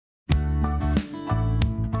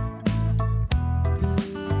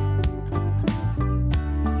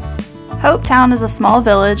Hopetown is a small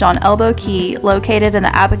village on Elbow Cay located in the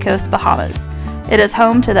Abacos, Bahamas. It is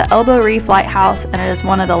home to the Elbow Reef Lighthouse, and it is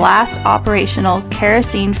one of the last operational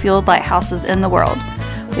kerosene-fueled lighthouses in the world.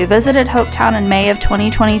 We visited Hopetown in May of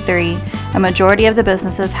 2023. A majority of the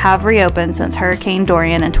businesses have reopened since Hurricane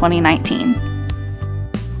Dorian in 2019.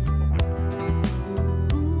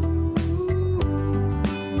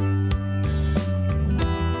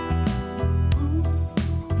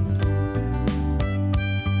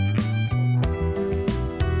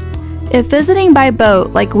 If visiting by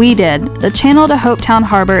boat like we did, the channel to Hopetown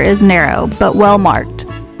Harbor is narrow but well marked.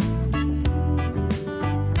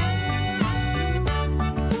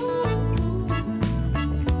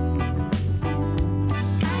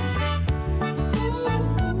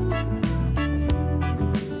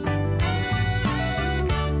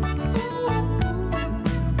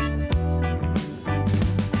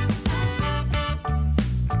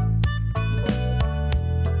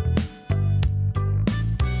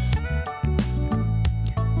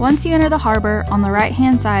 Once you enter the harbor, on the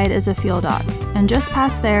right-hand side is a fuel dock, and just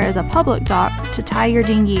past there is a public dock to tie your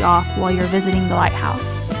dinghy off while you're visiting the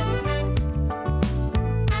lighthouse.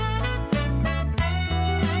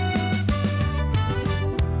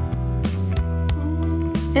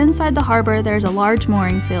 Inside the harbor, there's a large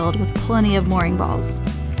mooring field with plenty of mooring balls.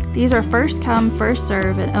 These are first come, first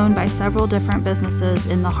serve, and owned by several different businesses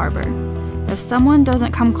in the harbor. If someone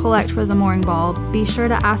doesn't come collect for the mooring ball, be sure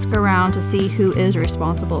to ask around to see who is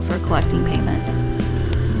responsible for collecting payment.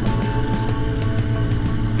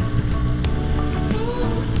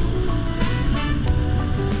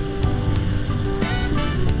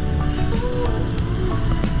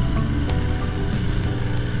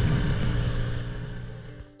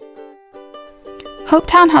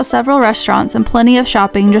 Hopetown has several restaurants and plenty of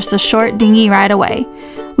shopping just a short dinghy ride away.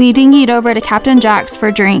 We dinghied over to Captain Jack's for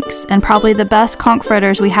drinks and probably the best conch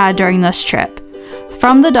fritters we had during this trip.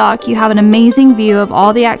 From the dock, you have an amazing view of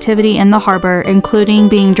all the activity in the harbor, including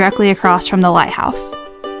being directly across from the lighthouse.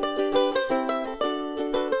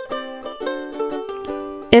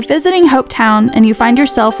 If visiting Hopetown and you find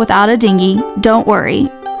yourself without a dinghy, don't worry.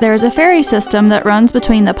 There is a ferry system that runs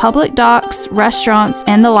between the public docks, restaurants,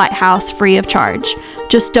 and the lighthouse free of charge.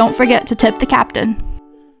 Just don't forget to tip the captain.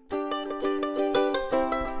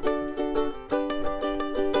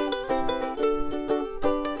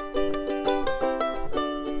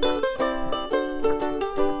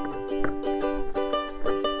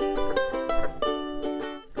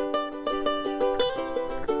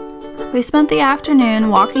 We spent the afternoon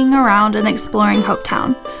walking around and exploring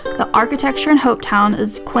Hopetown. The architecture in Hopetown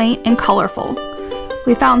is quaint and colorful.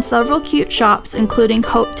 We found several cute shops, including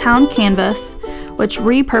Hopetown Canvas, which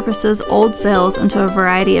repurposes old sails into a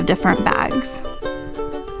variety of different bags.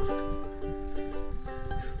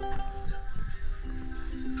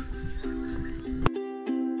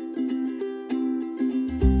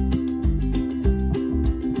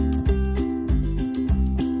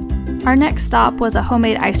 Our next stop was a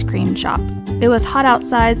homemade ice cream shop. It was hot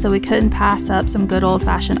outside, so we couldn't pass up some good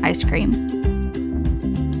old-fashioned ice cream.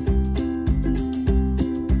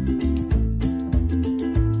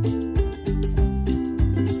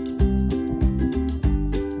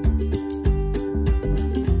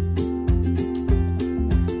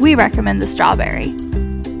 We recommend the strawberry.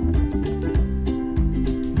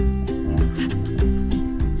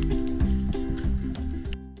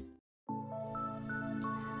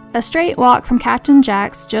 A straight walk from Captain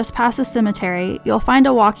Jack's just past the cemetery, you'll find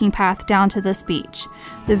a walking path down to this beach.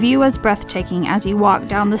 The view was breathtaking as you walk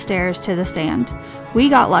down the stairs to the sand. We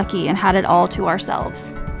got lucky and had it all to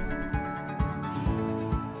ourselves.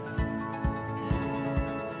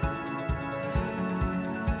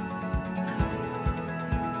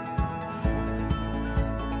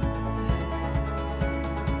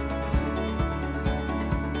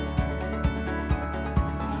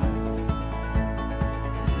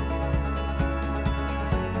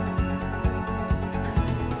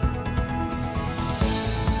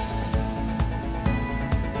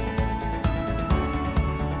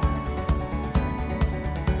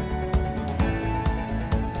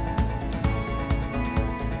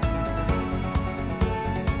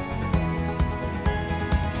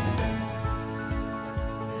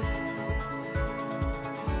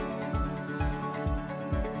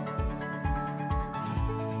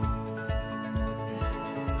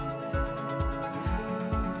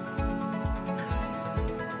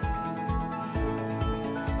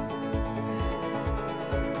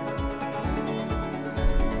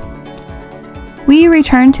 We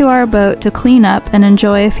returned to our boat to clean up and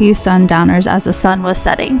enjoy a few sundowners as the sun was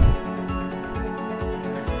setting.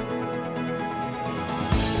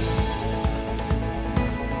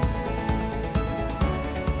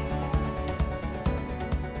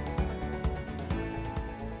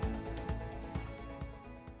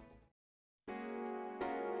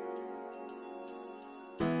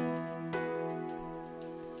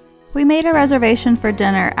 We made a reservation for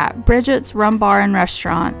dinner at Bridget's Rum Bar and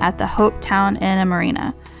Restaurant at the Hopetown Inn and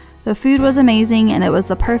Marina. The food was amazing and it was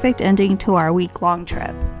the perfect ending to our week-long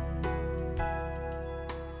trip.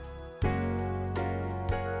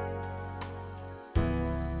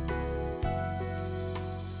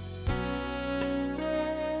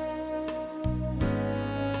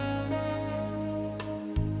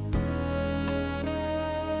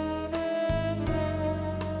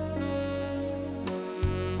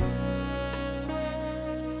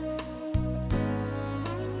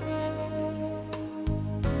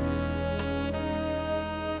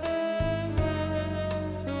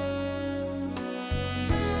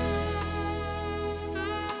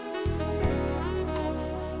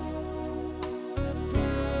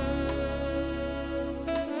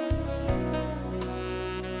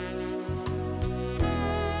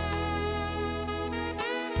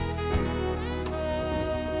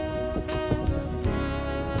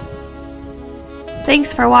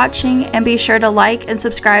 Thanks for watching, and be sure to like and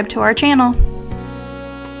subscribe to our channel.